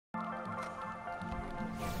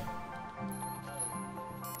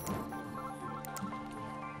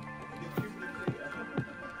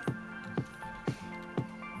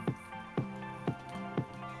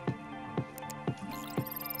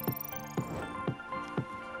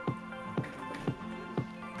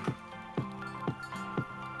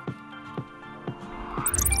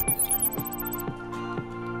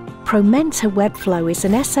Promenta Webflow is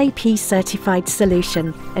an SAP-certified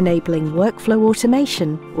solution enabling workflow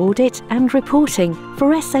automation, audit and reporting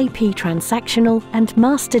for SAP transactional and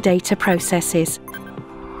master data processes.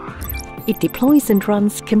 It deploys and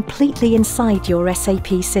runs completely inside your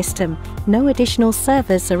SAP system. No additional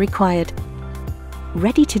servers are required.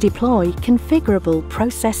 Ready to deploy, configurable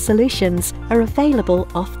process solutions are available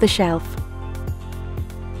off the shelf.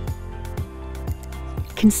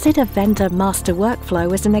 Consider Vendor Master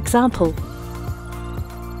Workflow as an example.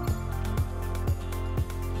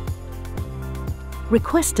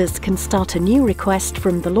 Requesters can start a new request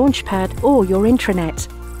from the Launchpad or your intranet.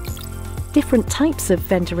 Different types of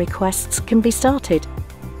vendor requests can be started.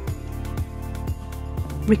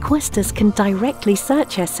 Requesters can directly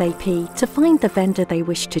search SAP to find the vendor they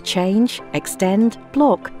wish to change, extend,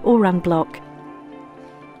 block or unblock.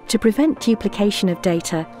 To prevent duplication of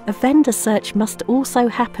data, a vendor search must also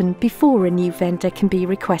happen before a new vendor can be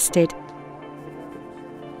requested.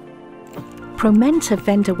 Promenta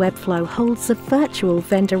Vendor Webflow holds a virtual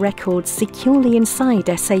vendor record securely inside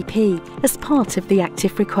SAP as part of the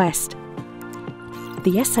active request.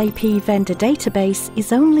 The SAP vendor database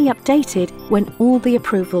is only updated when all the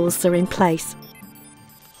approvals are in place.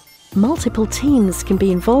 Multiple teams can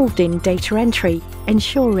be involved in data entry,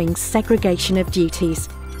 ensuring segregation of duties.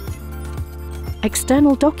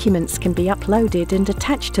 External documents can be uploaded and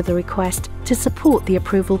attached to the request to support the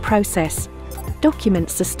approval process.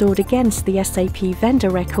 Documents are stored against the SAP vendor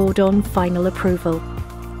record on final approval.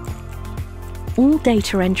 All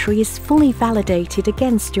data entry is fully validated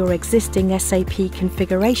against your existing SAP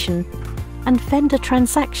configuration and vendor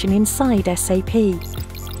transaction inside SAP,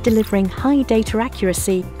 delivering high data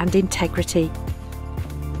accuracy and integrity.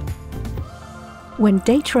 When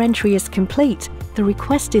data entry is complete, the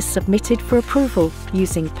request is submitted for approval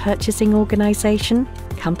using purchasing organisation,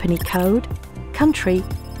 company code, country,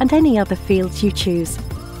 and any other fields you choose.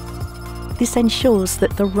 This ensures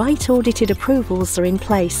that the right audited approvals are in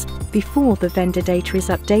place before the vendor data is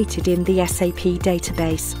updated in the SAP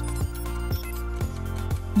database.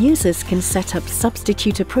 Users can set up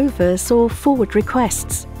substitute approvers or forward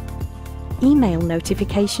requests. Email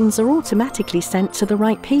notifications are automatically sent to the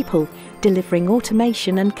right people, delivering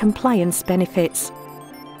automation and compliance benefits.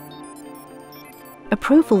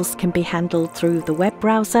 Approvals can be handled through the web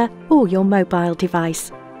browser or your mobile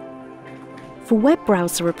device. For web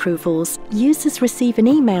browser approvals, users receive an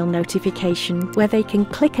email notification where they can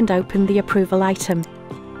click and open the approval item.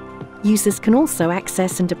 Users can also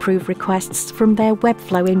access and approve requests from their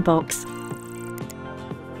Webflow inbox.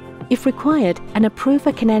 If required, an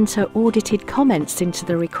approver can enter audited comments into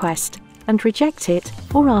the request and reject it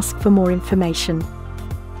or ask for more information.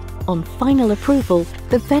 On final approval,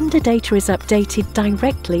 the vendor data is updated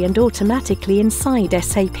directly and automatically inside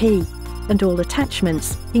SAP, and all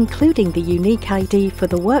attachments, including the unique ID for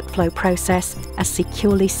the workflow process, are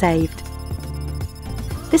securely saved.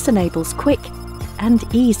 This enables quick and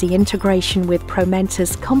easy integration with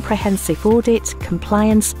Promenta's comprehensive audit,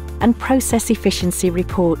 compliance, and process efficiency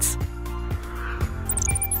reports.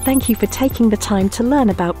 Thank you for taking the time to learn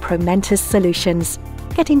about Promenta's solutions.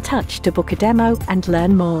 Get in touch to book a demo and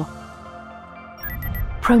learn more.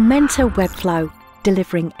 Promenta Webflow,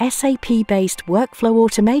 delivering SAP-based workflow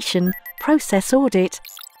automation, process audit,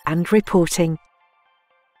 and reporting.